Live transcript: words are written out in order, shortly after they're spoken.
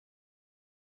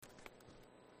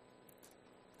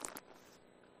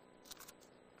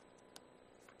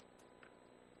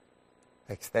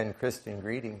extend Christian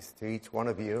greetings to each one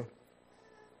of you,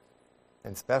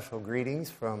 and special greetings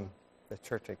from the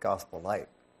Church at Gospel Light.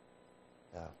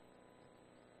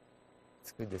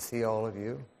 It's good to see all of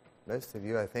you. Most of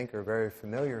you, I think, are very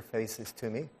familiar faces to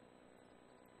me,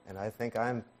 and I think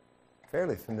I'm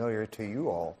fairly familiar to you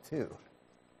all, too.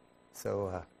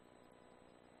 So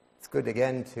it's good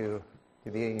again to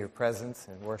be in your presence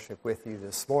and worship with you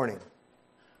this morning.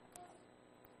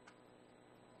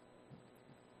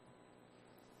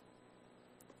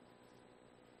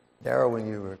 Darrell, when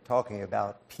you were talking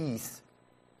about peace,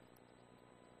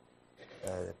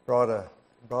 it brought a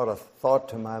thought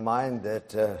to my mind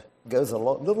that goes a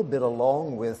little bit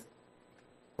along with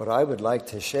what I would like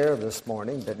to share this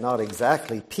morning, but not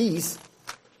exactly peace.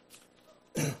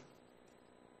 I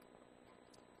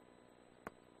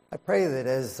pray that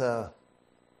as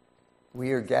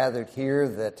we are gathered here,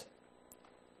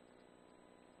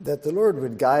 that the Lord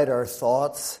would guide our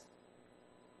thoughts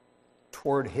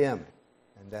toward Him,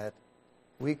 and that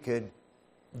we could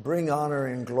bring honor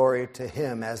and glory to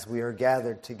Him as we are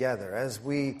gathered together, as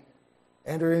we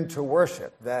enter into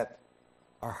worship, that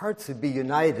our hearts would be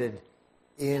united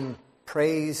in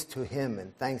praise to Him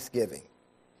and thanksgiving.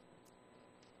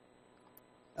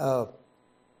 What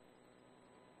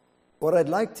I'd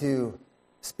like to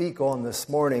speak on this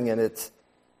morning, and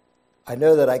I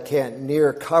know that I can't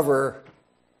near cover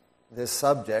this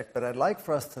subject, but I'd like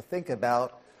for us to think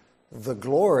about the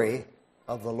glory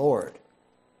of the Lord.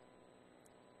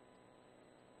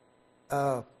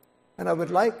 And I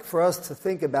would like for us to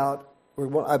think about,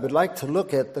 I would like to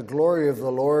look at the glory of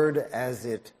the Lord as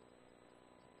it,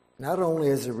 not only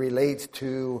as it relates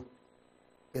to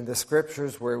in the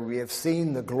Scriptures where we have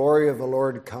seen the glory of the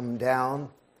Lord come down,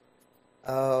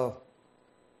 or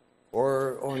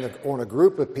on a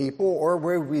group of people, or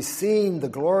where we've seen the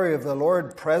glory of the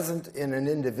Lord present in an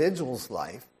individual's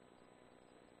life,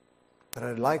 but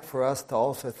I'd like for us to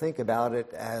also think about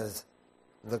it as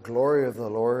the glory of the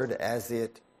Lord as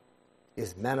it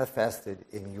is manifested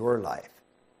in your life.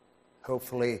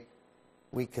 Hopefully,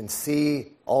 we can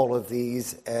see all of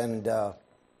these and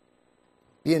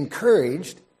be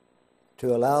encouraged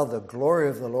to allow the glory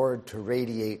of the Lord to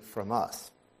radiate from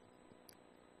us.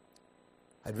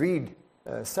 I'd read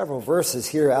several verses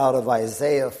here out of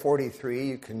Isaiah 43.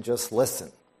 You can just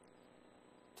listen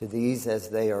to these as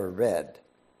they are read.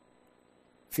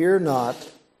 Fear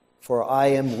not, for I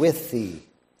am with thee.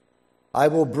 I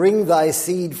will bring thy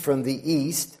seed from the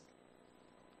east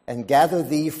and gather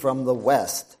thee from the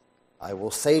west. I will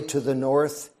say to the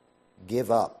north, give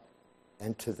up,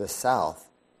 and to the south,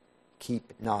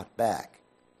 keep not back.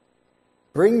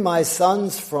 Bring my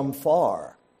sons from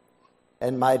far,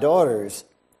 and my daughters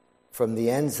from the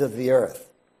ends of the earth,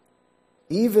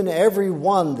 even every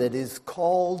one that is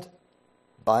called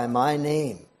by my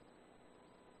name.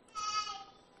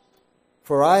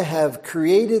 For I have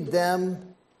created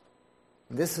them.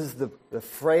 This is the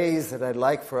phrase that I'd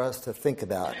like for us to think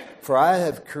about. For I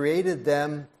have created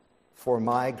them for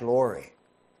my glory.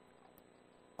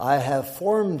 I have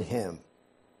formed him.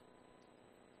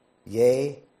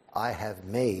 Yea, I have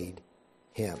made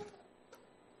him.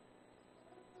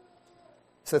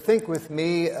 So think with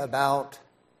me about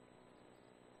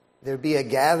there be a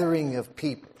gathering of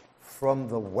people from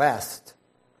the west,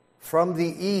 from the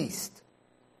east,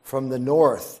 from the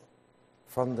north,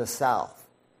 from the south.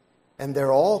 And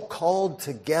they're all called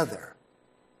together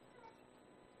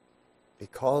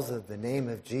because of the name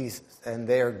of Jesus. And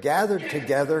they are gathered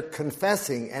together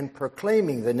confessing and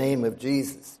proclaiming the name of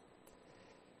Jesus.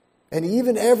 And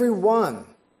even everyone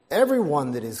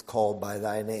that is called by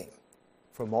thy name,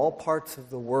 from all parts of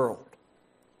the world,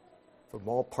 from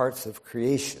all parts of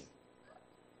creation.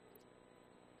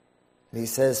 And he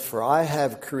says, for I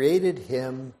have created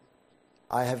him,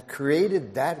 I have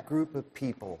created that group of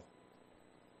people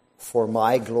for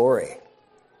my glory.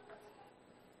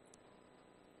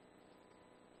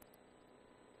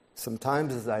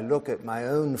 Sometimes as I look at my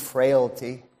own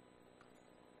frailty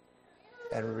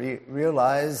and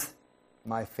realize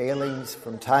my failings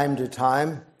from time to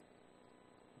time,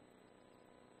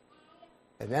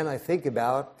 and then I think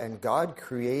about, and God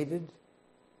created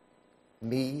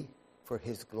me for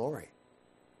his glory.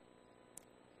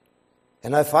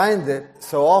 And I find that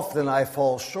so often I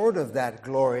fall short of that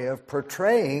glory, of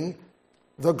portraying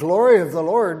the glory of the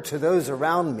Lord to those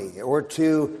around me, or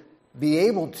to be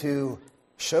able to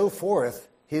show forth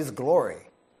his glory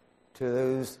to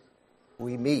those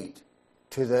we meet,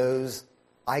 to those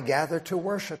I gather to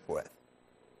worship with,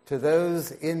 to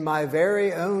those in my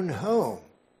very own home.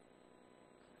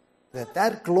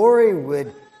 That glory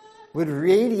would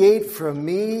radiate from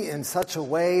me in such a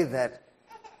way that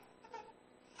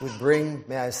would bring,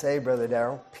 may I say, Brother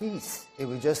Darrell, peace. It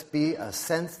would just be a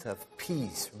sense of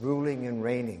peace ruling and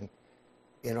reigning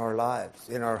in our lives,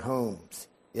 in our homes,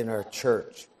 in our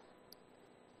church.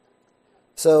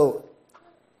 So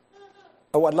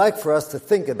I would like for us to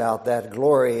think about that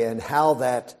glory and how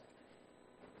the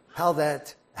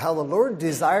Lord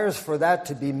desires for that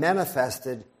to be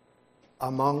manifested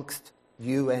amongst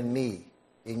you and me,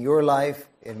 in your life,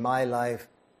 in my life,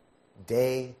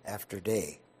 day after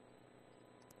day.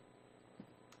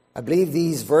 I believe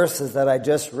these verses that I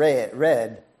just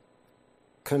read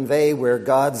convey where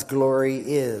God's glory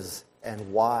is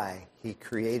and why He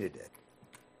created it,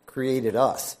 created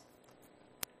us.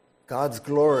 God's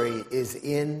glory is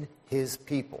in His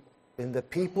people, in the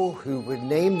people who would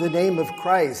name the name of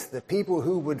Christ, the people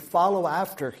who would follow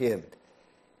after Him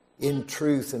in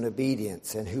truth and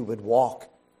obedience, and who would walk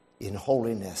in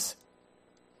holiness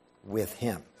with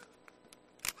Him.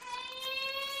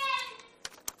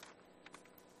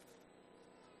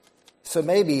 So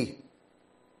maybe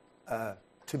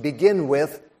to begin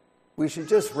with, we should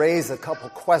just raise a couple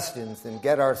questions and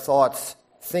get our thoughts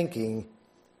thinking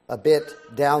a bit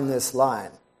down this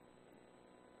line.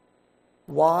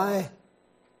 Why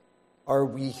are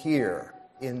we here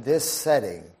in this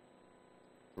setting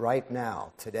right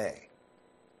now, today?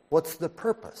 What's the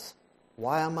purpose?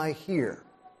 Why am I here?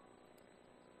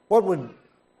 What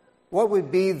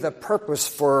would be the purpose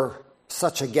for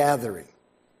such a gathering?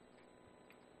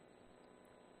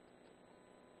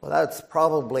 Well, that's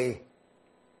probably,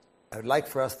 I would like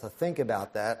for us to think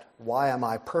about that. Why am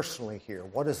I personally here?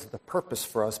 What is the purpose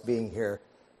for us being here?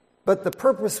 But the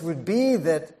purpose would be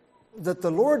that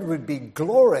the Lord would be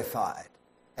glorified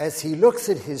as He looks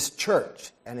at His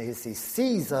church and as He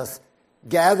sees us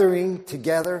gathering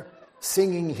together,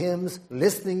 singing hymns,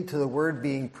 listening to the word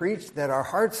being preached, that our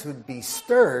hearts would be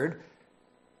stirred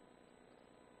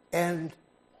and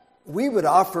we would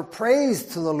offer praise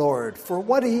to the Lord for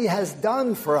what He has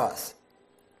done for us.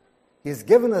 He has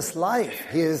given us life.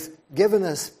 He has given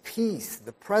us peace,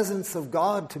 the presence of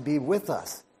God to be with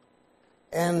us.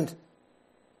 And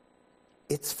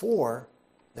it's for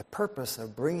the purpose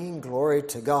of bringing glory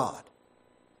to God.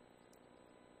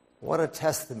 What a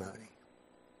testimony.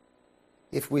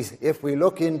 If we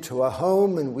look into a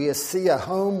home and we see a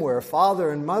home where a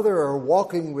father and mother are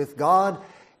walking with God,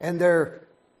 and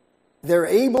they're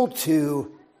able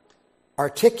to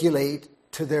articulate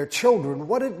to their children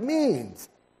what it means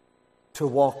to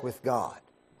walk with God.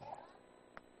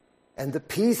 And the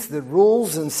peace that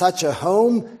rules in such a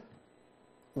home,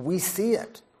 we see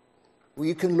it.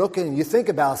 You can look and you think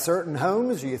about certain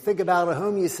homes, or you think about a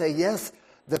home, you say, yes,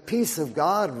 the peace of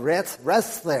God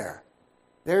rests there.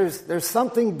 There's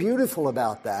something beautiful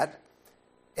about that.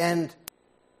 And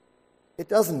it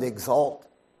doesn't exalt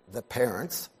the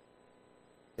parents.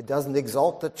 It doesn't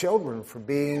exalt the children for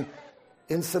being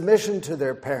in submission to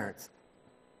their parents.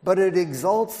 But it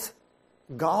exalts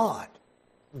God.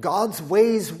 God's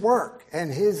ways work,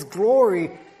 and His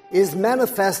glory is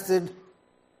manifested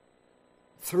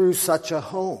through such a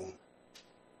home.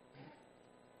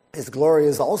 His glory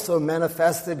is also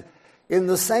manifested in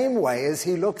the same way as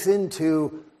He looks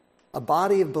into a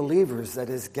body of believers that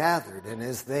is gathered, and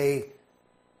as they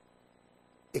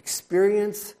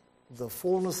experience the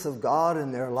fullness of God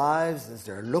in their lives, as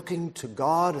they're looking to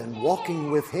God and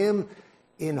walking with Him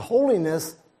in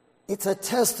holiness, it's a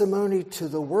testimony to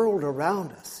the world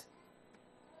around us.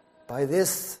 By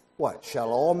this, what?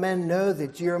 Shall all men know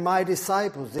that ye are my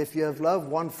disciples, if you have love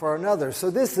one for another. So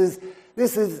this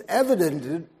is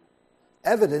evidenced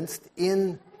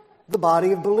in the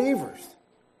body of believers.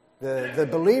 The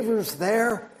believers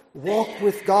there walk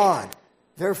with God.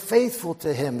 They're faithful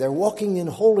to Him. They're walking in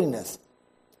holiness.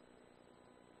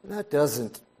 And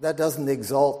that doesn't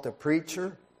exalt the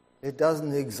preacher. It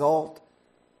doesn't exalt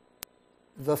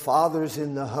the fathers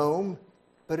in the home,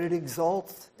 but it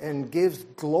exalts and gives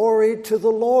glory to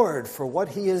the Lord for what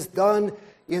He has done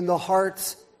in the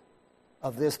hearts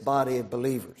of this body of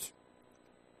believers.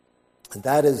 And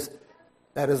that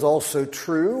is also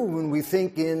true when we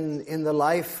think in the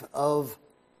life of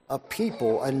a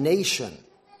people, a nation.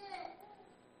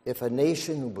 If a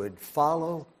nation would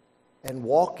follow and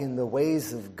walk in the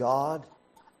ways of God,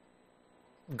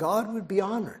 God would be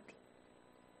honored.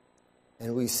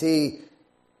 And we see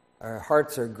our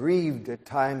hearts are grieved at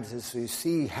times as we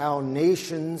see how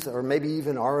nations, or maybe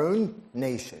even our own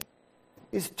nation,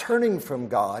 is turning from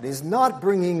God, is not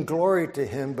bringing glory to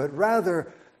Him, but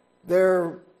rather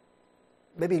they're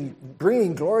maybe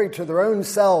bringing glory to their own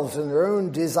selves and their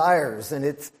own desires. And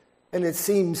it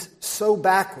seems so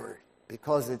backward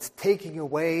because it's taking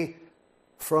away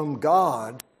from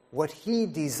God what He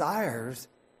desires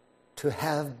to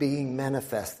have being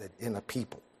manifested in a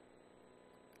people.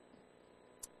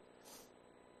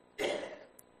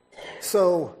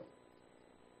 So,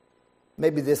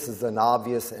 maybe this is an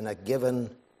obvious and a given,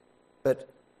 but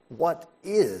what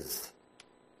is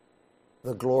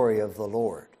the glory of the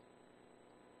Lord?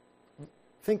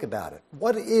 Think about it.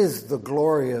 What is the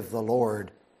glory of the Lord?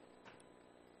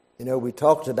 You know, we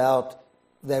talked about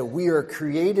that we are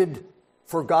created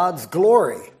for God's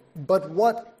glory, but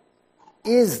what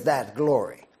is that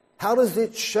glory? How does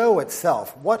it show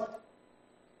itself? What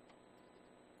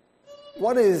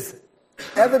is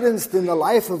evidenced in the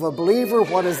life of a believer?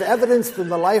 What is evidenced in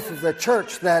the life of the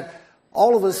church that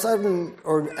all of a sudden,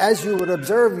 or as you would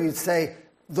observe, you'd say,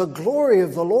 the glory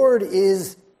of the Lord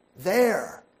is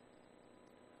there.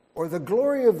 Or the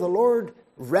glory of the Lord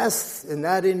rests in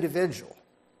that individual.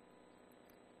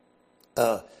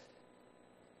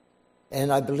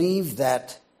 And I believe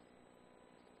that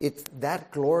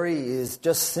that glory is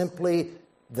just simply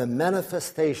the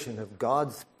manifestation of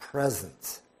God's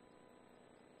presence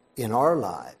in our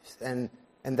lives. And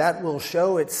that will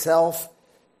show itself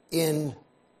in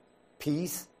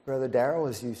peace, Brother Darrell,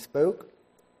 as you spoke.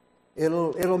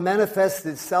 It'll manifest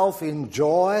itself in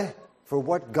joy for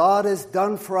what God has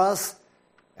done for us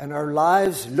and our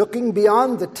lives, looking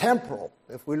beyond the temporal.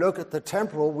 If we look at the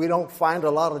temporal, we don't find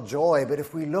a lot of joy. But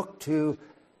if we look to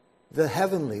the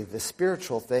heavenly, the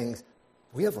spiritual things,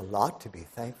 we have a lot to be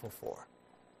thankful for.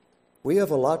 We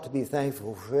have a lot to be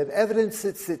thankful for. It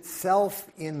evidences itself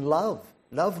in love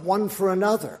one for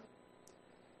another.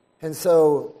 And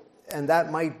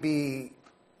that might be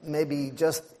maybe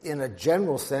just in a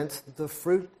general sense, the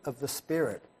fruit of the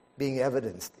Spirit being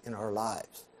evidenced in our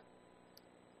lives.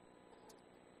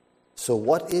 So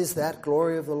what is that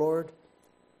glory of the Lord?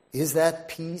 Is that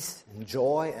peace and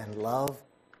joy and love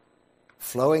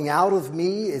flowing out of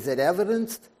me? Is it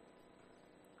evidenced?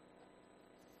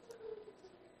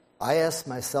 I ask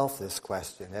myself this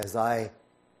question as I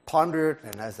ponder it,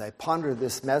 and as I ponder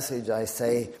this message, I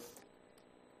say,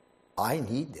 I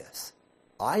need this.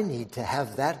 I need to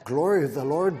have that glory of the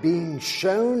Lord being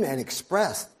shown and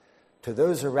expressed to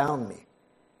those around me.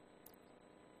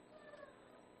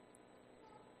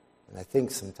 And I think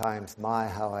sometimes,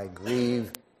 how I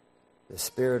grieve the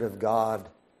Spirit of God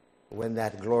when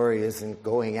that glory isn't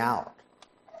going out.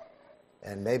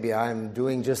 And maybe I'm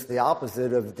doing just the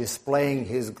opposite of displaying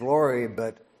His glory,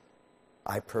 but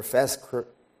I profess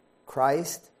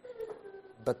Christ,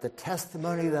 but the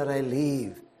testimony that I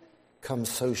leave comes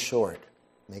so short.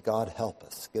 May God help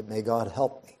us. May God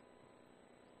help me.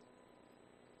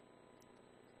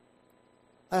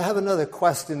 I have another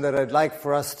question that I'd like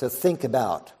for us to think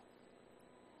about.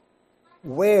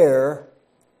 Where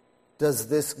does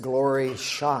this glory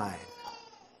shine?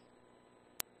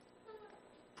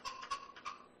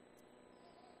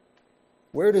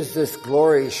 Where does this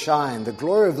glory shine? The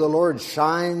glory of the Lord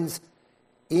shines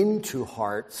into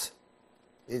hearts.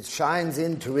 It shines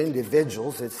into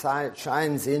individuals. It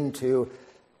shines into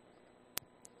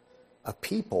a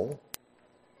people.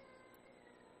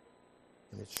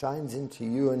 And it shines into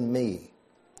you and me.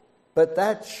 But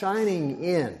that shining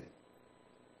in,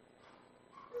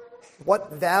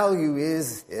 what value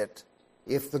is it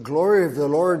if the glory of the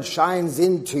Lord shines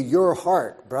into your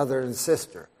heart, brother and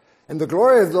sister? And the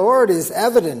glory of the Lord is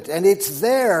evident, and it's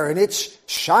there, and it's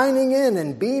shining in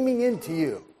and beaming into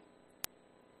you.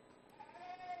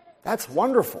 That's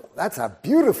wonderful. That's a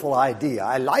beautiful idea.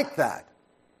 I like that.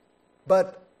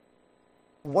 But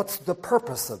what's the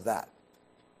purpose of that?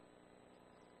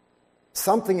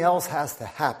 Something else has to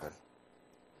happen.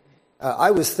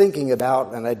 I was thinking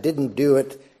about, and I didn't do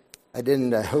it,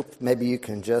 I hope maybe you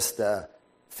can just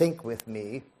think with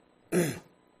me.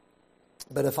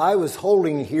 But if I was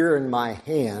holding here in my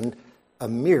hand a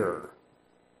mirror,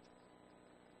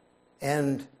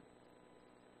 and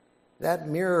that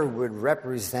mirror would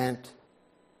represent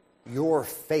your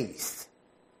face,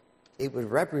 it would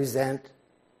represent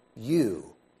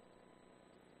you.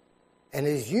 And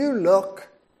as you look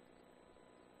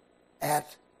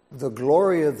at the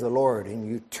glory of the Lord and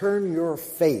you turn your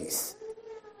face,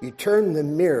 you turn the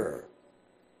mirror,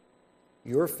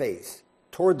 your face,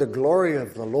 toward the glory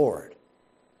of the Lord,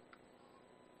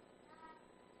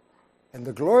 and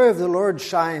the glory of the Lord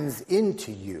shines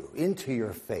into you, into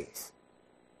your face,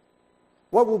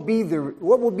 what will be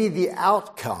the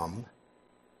outcome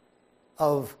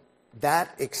of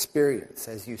that experience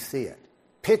as you see it?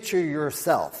 Picture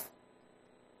yourself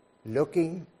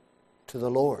looking to the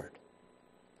Lord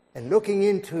and looking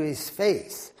into His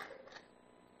face.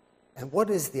 And what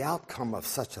is the outcome of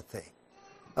such a thing?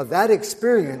 Of that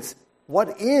experience,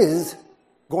 what is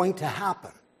going to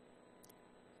happen?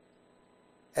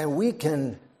 And we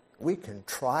can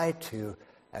try to,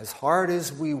 as hard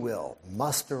as we will,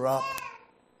 muster up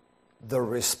the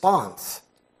response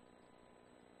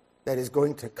that is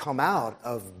going to come out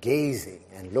of gazing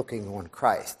and looking on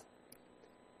Christ.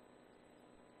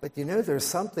 But there's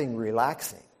something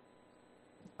relaxing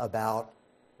about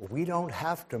we don't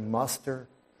have to muster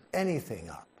anything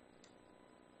up.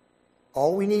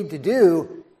 All we need to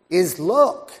do is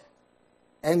look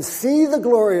and see the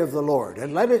glory of the Lord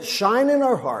and let it shine in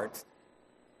our hearts,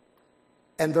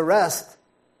 and the rest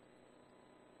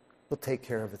will take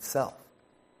care of itself.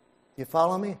 You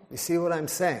follow me? You see what I'm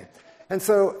saying? And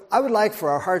so I would like for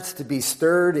our hearts to be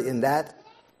stirred in that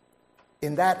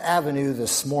avenue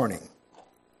this morning.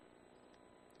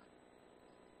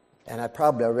 And I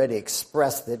probably already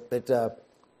expressed it, but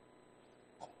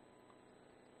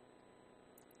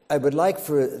I would like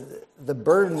for the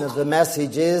burden of the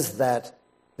message is that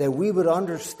we would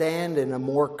understand in a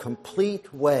more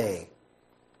complete way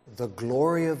the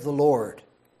glory of the Lord,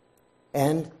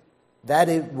 and that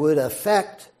it would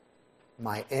affect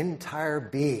my entire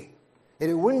being. And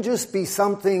it wouldn't just be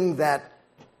something that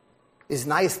is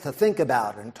nice to think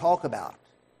about and talk about,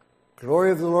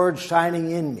 glory of the Lord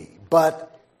shining in me,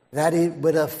 but that it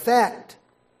would affect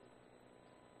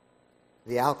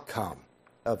the outcome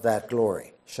of that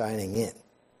glory shining in.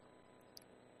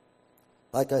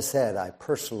 Like I said, I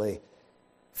personally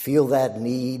feel that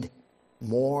need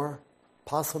more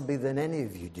possibly than any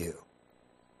of you do.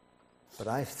 But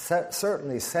I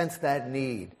certainly sense that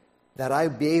need that I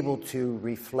be able to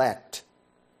reflect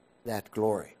that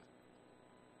glory.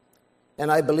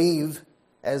 And I believe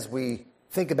as we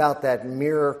think about that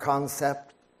mirror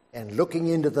concept and looking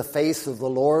into the face of the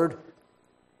Lord,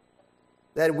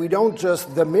 that we don't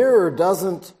just, the mirror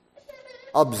doesn't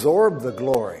absorb the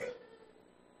glory.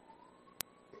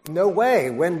 No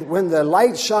way. When the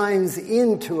light shines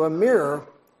into a mirror,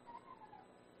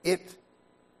 it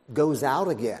goes out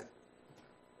again.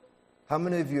 How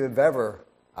many of you have ever,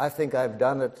 I think I've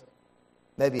done it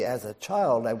maybe as a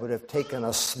child, I would have taken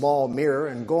a small mirror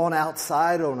and gone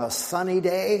outside on a sunny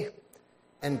day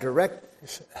and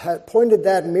pointed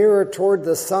that mirror toward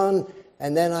the sun,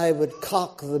 and then I would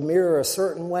cock the mirror a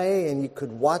certain way and you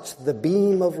could watch the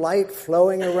beam of light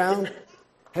flowing around.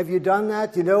 Have you done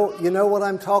that? You know what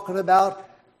I'm talking about?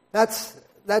 That's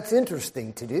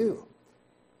interesting to do.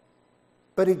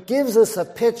 But it gives us a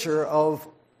picture of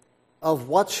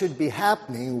what should be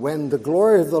happening when the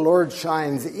glory of the Lord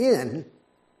shines in.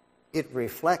 It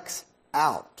reflects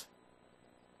out.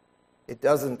 It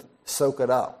doesn't soak it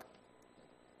up.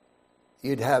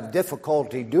 You'd have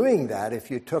difficulty doing that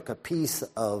if you took a piece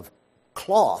of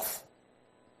cloth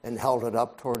and held it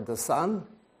up toward the sun.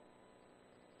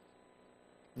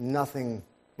 Nothing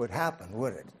would happen,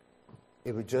 would it?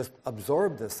 It would just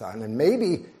absorb the sun. And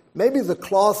maybe the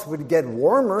cloth would get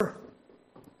warmer,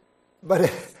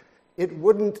 but it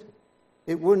wouldn't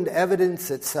evidence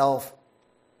itself.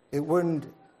 It wouldn't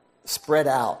spread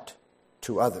out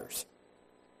to others.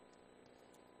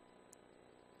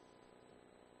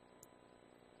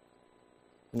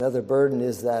 Another burden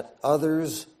is that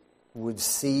others would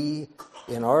see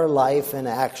in our life and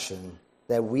action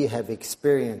that we have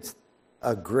experienced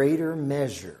a greater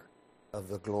measure of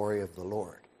the glory of the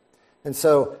Lord. And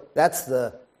so that's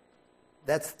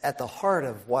at the heart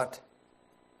of what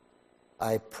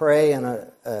I pray and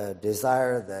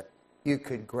desire that you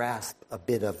could grasp a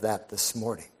bit of that this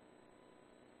morning.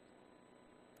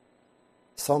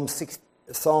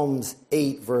 Psalms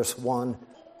 8, verse 1,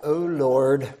 O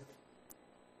Lord,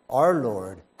 our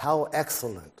Lord, how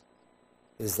excellent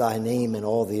is thy name in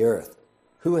all the earth,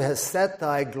 who has set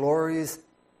thy glories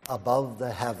above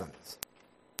the heavens.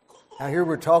 Now here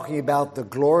we're talking about the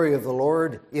glory of the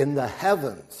Lord in the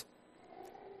heavens.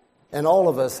 And all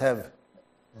of us have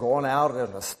gone out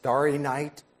on a starry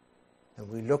night and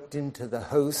we looked into the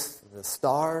hosts of the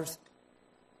stars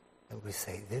and we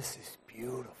say, this is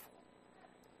beautiful.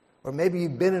 Or maybe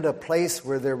you've been at a place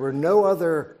where there were no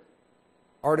other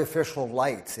artificial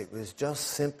lights. It was just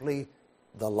simply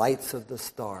the lights of the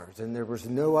stars, and there was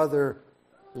no other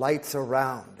lights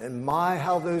around. And my,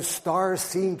 how those stars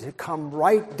seem to come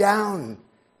right down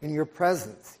in your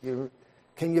presence.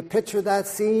 Can you picture that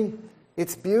scene?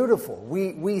 It's beautiful.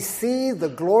 We see the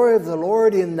glory of the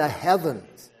Lord in the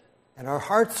heavens, and our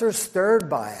hearts are stirred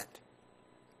by it.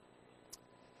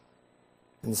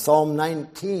 In Psalm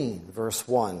 19, verse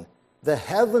 1, the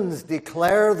heavens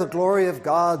declare the glory of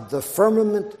God, the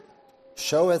firmament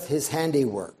showeth his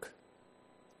handiwork.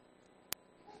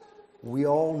 We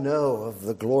all know of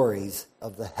the glories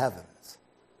of the heavens.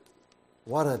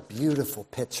 What a beautiful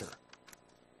picture.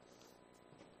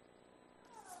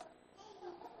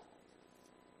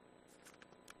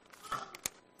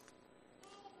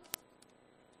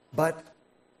 But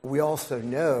we also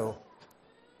know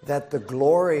that the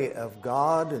glory of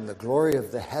God and the glory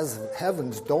of the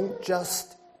heavens don't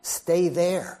just stay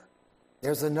there.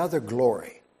 There's another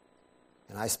glory.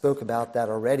 And I spoke about that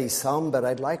already some, but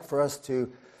I'd like for us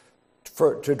to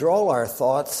draw our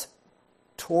thoughts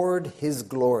toward his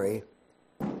glory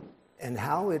and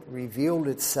how it revealed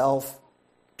itself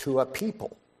to a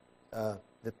people,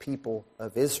 the people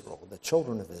of Israel, the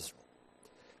children of Israel.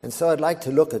 And so I'd like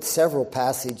to look at several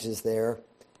passages there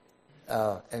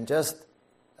and just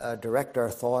direct our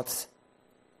thoughts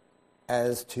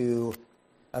as to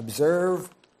observe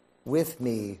with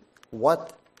me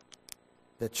what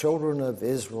the children of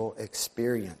Israel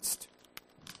experienced.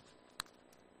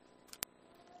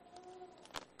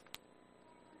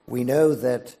 We know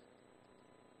that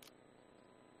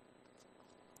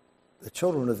the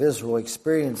children of Israel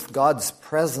experienced God's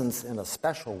presence in a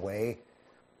special way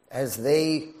as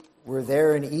they were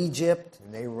there in Egypt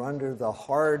and they were under the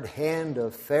hard hand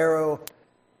of Pharaoh,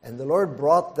 and the Lord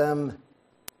brought them,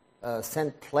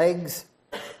 sent plagues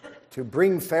to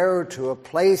bring Pharaoh to a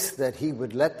place that he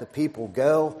would let the people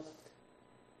go.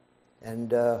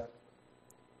 And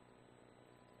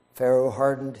Pharaoh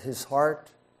hardened his heart.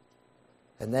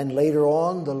 And then later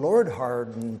on, the Lord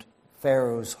hardened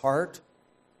Pharaoh's heart.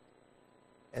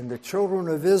 And the children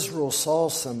of Israel saw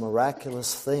some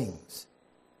miraculous things.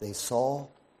 They saw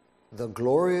the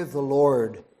glory of the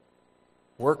Lord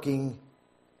working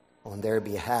on their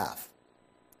behalf.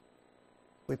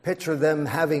 We picture them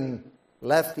having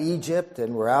left Egypt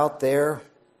and were out there,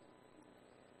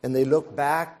 and they looked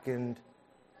back and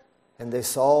they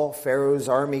saw Pharaoh's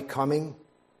army coming,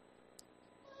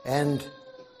 and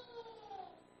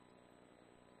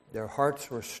their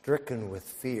hearts were stricken with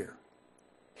fear.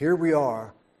 Here we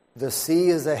are, the sea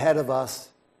is ahead of us,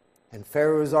 and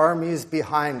Pharaoh's army is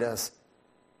behind us,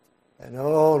 and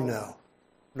oh no,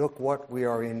 look what we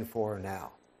are in for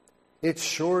now. It's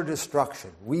sure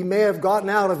destruction. We may have gotten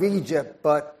out of Egypt,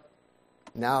 but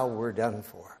now we're done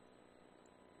for.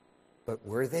 But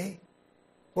were they?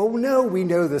 Well, no, we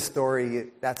know the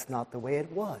story. That's not the way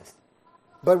it was.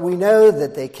 But we know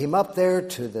that they came up there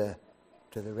to the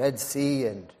Red Sea,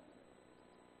 and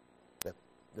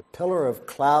the pillar of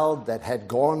cloud that had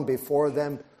gone before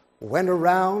them went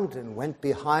around and went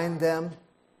behind them,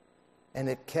 and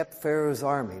it kept Pharaoh's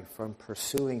army from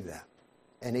pursuing them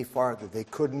any farther. They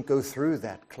couldn't go through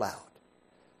that cloud.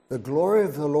 The glory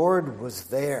of the Lord was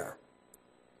there.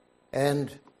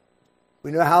 And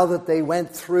we know how that they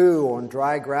went through on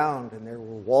dry ground, and there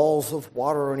were walls of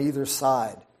water on either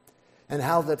side. And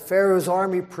how that Pharaoh's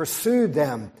army pursued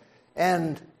them.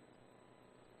 And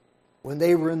when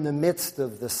they were in the midst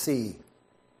of the sea,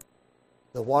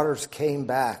 the waters came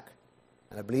back.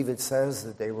 And I believe it says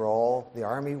that the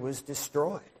army was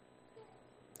destroyed.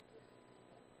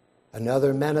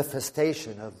 Another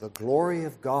manifestation of the glory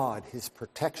of God, his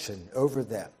protection over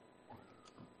them.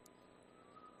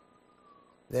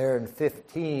 There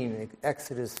in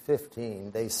Exodus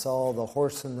 15, they saw the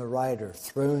horse and the rider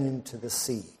thrown into the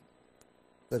sea.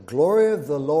 The glory of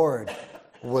the Lord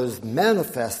was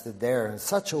manifested there in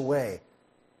such a way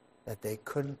that they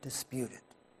couldn't dispute it.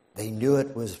 They knew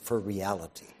it was for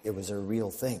reality. It was a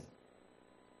real thing.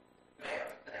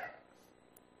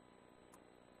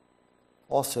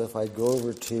 Also, if I go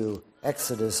over to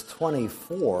Exodus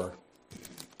 24,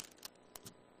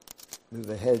 move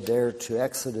ahead there to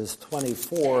Exodus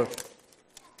 24,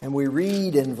 and we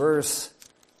read in verse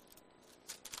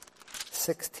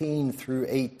 16 through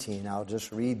 18. I'll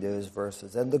just read those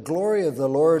verses. And the glory of the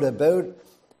Lord abode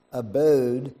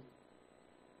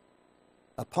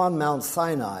upon Mount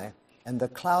Sinai, and the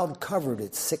cloud covered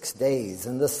it 6 days.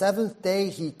 And the seventh day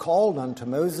he called unto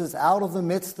Moses out of the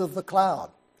midst of the cloud.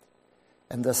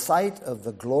 And the sight of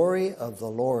the glory of the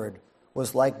Lord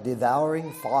was like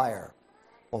devouring fire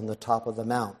on the top of the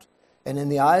mount, and in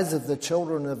the eyes of the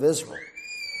children of Israel.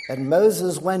 And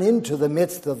Moses went into the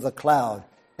midst of the cloud,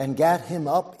 and gat him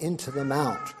up into the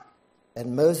mount.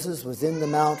 And Moses was in the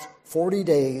mount 40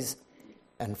 days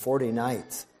and 40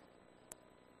 nights.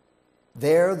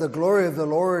 There the glory of the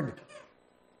Lord,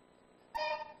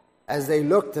 as they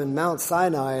looked in Mount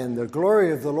Sinai, and the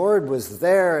glory of the Lord was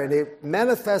there, and it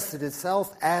manifested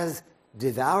itself as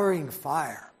devouring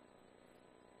fire.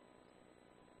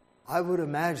 I would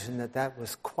imagine that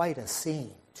was quite a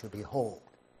scene to behold.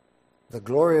 The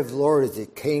glory of the Lord as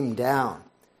it came down.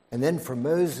 And then for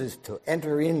Moses to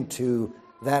enter into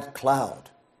that cloud.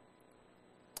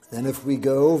 Then if we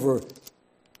go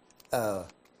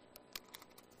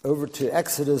over to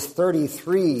Exodus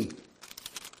 33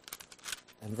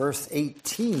 and verse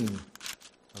 18,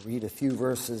 I'll read a few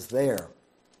verses there.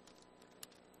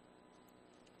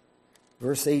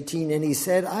 Verse 18, and he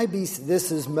said,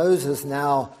 this is Moses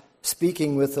now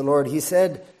speaking with the Lord. He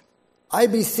said, I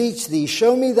beseech thee,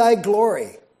 show me thy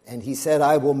glory. And he said,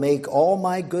 I will make all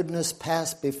my goodness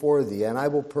pass before thee, and I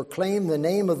will proclaim the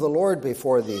name of the Lord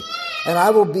before thee. And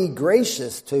I will be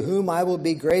gracious to whom I will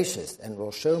be gracious, and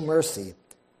will show mercy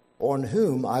on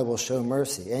whom I will show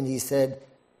mercy. And he said,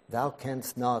 thou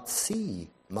canst not see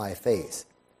my face,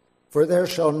 for there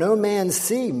shall no man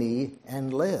see me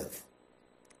and live.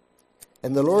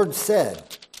 And the Lord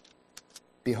said,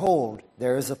 behold,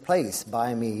 there is a place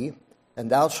by me,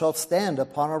 and thou shalt stand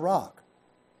upon a rock.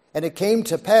 And it came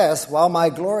to pass, while my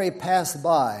glory passed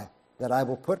by, that I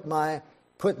will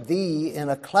put thee in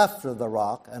a cleft of the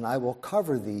rock, and I will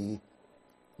cover thee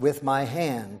with my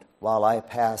hand while I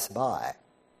pass by.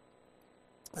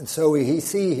 And so we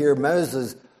see here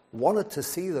Moses wanted to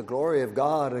see the glory of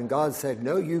God, and God said,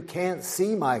 no, you can't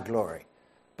see my glory,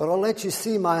 but I'll let you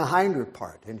see my hinder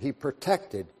part. And he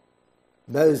protected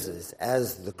Moses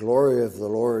as the glory of the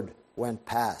Lord went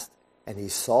past, and he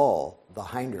saw the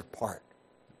hinder part.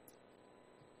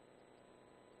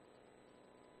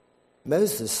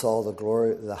 Moses saw the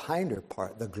glory, the hinder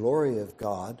part, the glory of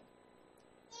God.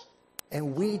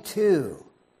 And we too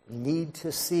need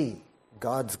to see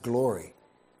God's glory.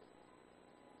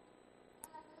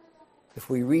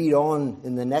 If we read on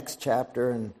in the next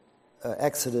chapter in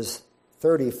Exodus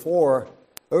 34,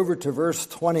 over to verse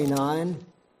 29,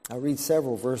 I'll read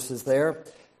several verses there.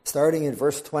 Starting in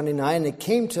verse 29, it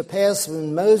came to pass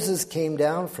when Moses came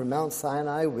down from Mount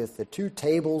Sinai with the 2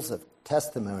 tables of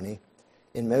testimony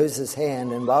in Moses'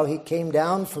 hand, and while he came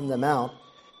down from the mount,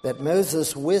 that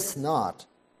Moses wist not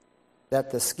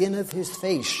that the skin of his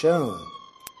face shone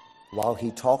while he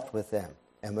talked with them.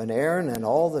 And when Aaron and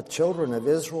all the children of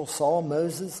Israel saw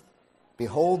Moses,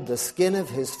 behold, the skin of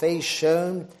his face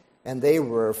shone, and they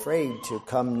were afraid to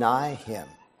come nigh him.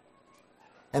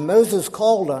 And Moses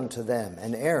called unto them,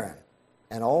 and Aaron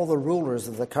and all the rulers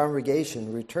of the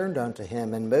congregation returned unto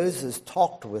him, and Moses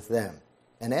talked with them.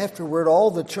 And afterward all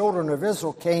the children of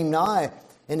Israel came nigh,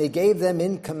 and he gave them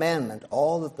in commandment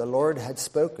all that the Lord had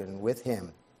spoken with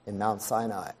him in Mount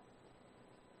Sinai.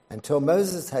 Until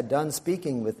Moses had done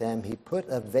speaking with them, he put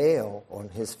a veil on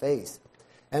his face.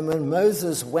 And when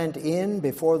Moses went in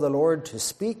before the Lord to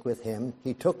speak with him,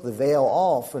 he took the veil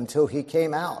off until he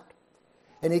came out.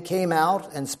 And he came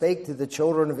out and spake to the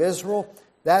children of Israel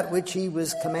that which he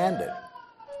was commanded.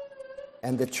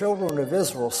 And the children of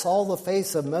Israel saw the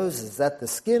face of Moses, that the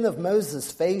skin of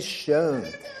Moses' face shone.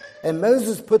 And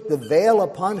Moses put the veil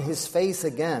upon his face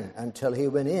again until he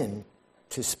went in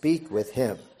to speak with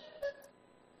him.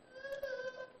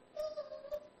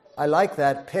 I like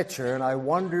that picture, and I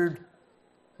wondered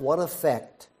what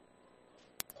effect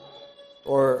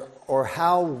or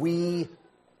how we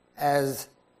as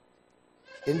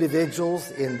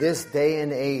individuals in this day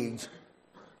and age,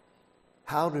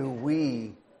 how do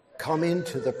we come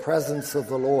into the presence of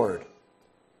the Lord?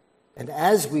 And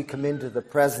as we come into the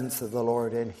presence of the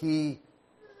Lord and he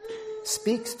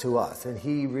speaks to us and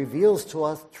he reveals to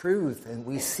us truth and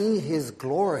we see his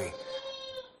glory,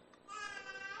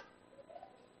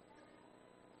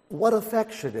 what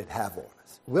effect should it have on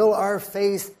us? Will our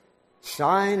face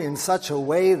shine in such a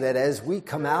way that as we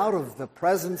come out of the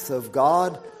presence of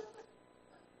God,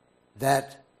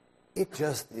 that it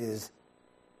just is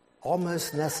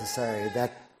almost necessary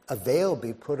that a veil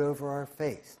be put over our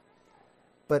face?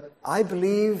 But I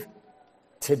believe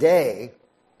today,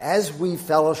 as we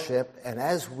fellowship and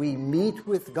as we meet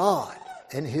with God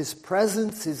and his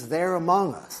presence is there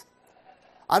among us,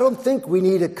 I don't think we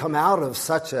need to come out of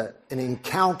such an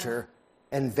encounter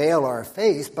and veil our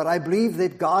face, but I believe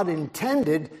that God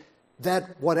intended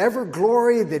that whatever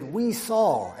glory that we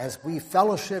saw as we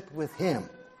fellowshiped with him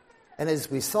and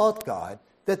as we sought God,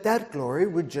 that glory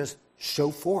would just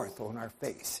show forth on our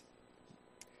face.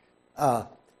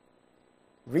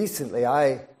 Recently,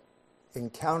 I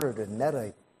encountered and met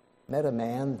a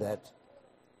man that,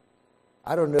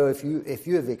 I don't know if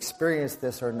you have experienced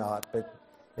this or not, but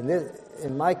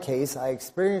in my case, I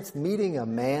experienced meeting a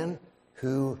man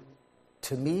who,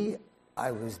 to me,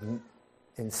 I was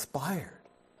inspired.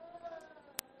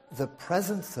 The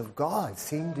presence of God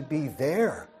seemed to be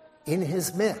there in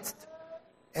his midst,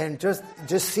 and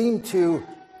just seemed to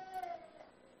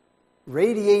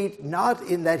radiate, not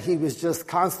in that he was just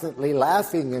constantly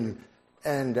laughing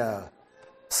and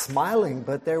smiling,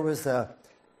 but there was a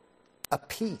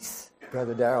peace,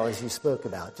 Brother Darrell, as you spoke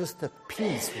about, just a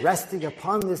peace resting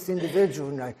upon this individual,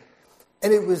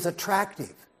 and it was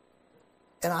attractive.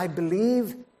 And I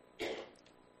believe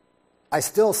I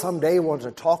still someday want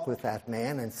to talk with that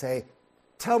man and say,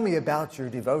 tell me about your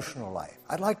devotional life.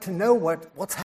 I'd like to know what's happening.